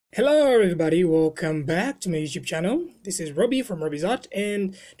Hello everybody, welcome back to my YouTube channel. This is Robby from Robby's Art,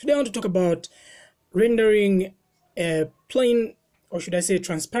 and today I want to talk about rendering a plain, or should I say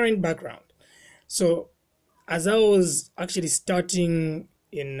transparent background. So as I was actually starting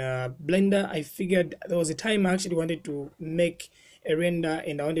in Blender, I figured there was a time I actually wanted to make a render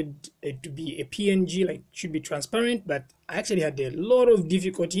and I wanted it to be a PNG, like should be transparent, but I actually had a lot of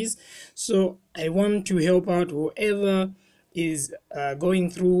difficulties. So I want to help out whoever is going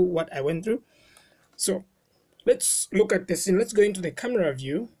through what I went through. So let's look at the scene. Let's go into the camera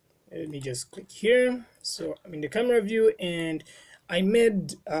view. Let me just click here. So I'm in the camera view and I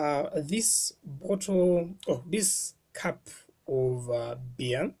made this bottle, this cup of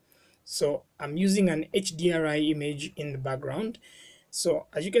beer. So I'm using an HDRI image in the background. So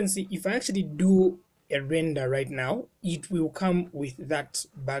as you can see, if I actually do a render right now, it will come with that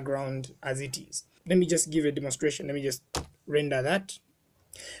background as it is. Let me just give a demonstration. Let me just render that.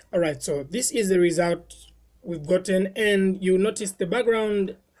 All right, so this is the result we've gotten, and you notice the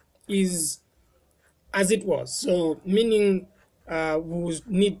background is as it was, so meaning we will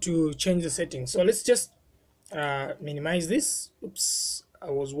need to change the settings. So let's just minimize this. Oops,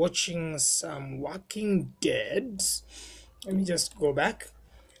 I was watching some Walking Dead. Let me just go back.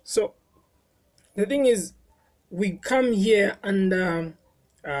 So the thing is, we come here under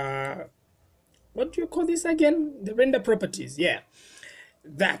what do you call this again? The render properties, yeah,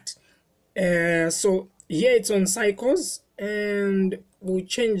 that. So here it's on cycles, and we'll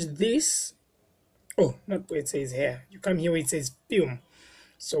change this. Oh, not where it says here. You come here where it says film.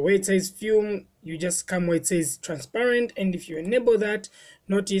 So where it says film, you just come where it says transparent, and if you enable that,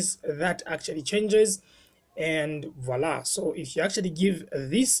 notice that actually changes, and voila. So if you actually give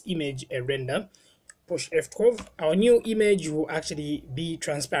this image a render, push F12, our new image will actually be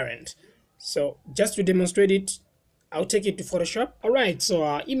transparent. So just to demonstrate it, I'll take it to Photoshop. Alright, so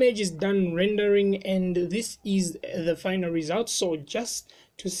our image is done rendering, and this is the final result. So just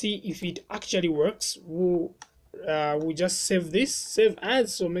to see if it actually works, we'll just save this, save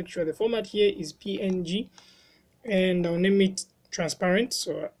as. So make sure the format here is PNG, and I'll name it transparent.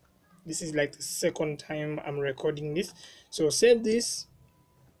 So this is like the second time I'm recording this. So save this,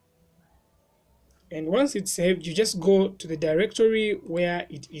 and once it's saved, you just go to the directory where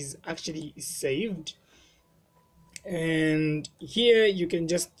it is actually saved, and here you can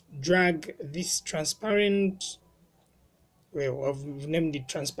just drag this transparent, well, I've named it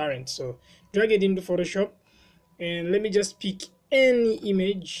transparent, so drag it into Photoshop, and let me just pick any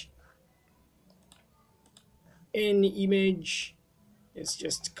image. Let's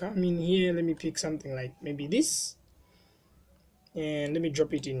just come in here. Let me pick something like maybe this, and let me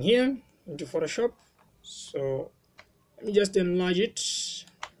drop it in here into Photoshop. So let me just enlarge it,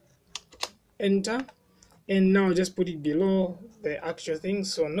 enter, and now just put it below the actual thing.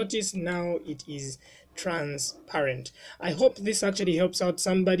 So notice now it is transparent. I hope this actually helps out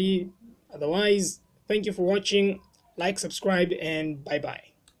somebody. Otherwise, thank you for watching. Like, subscribe, and bye bye.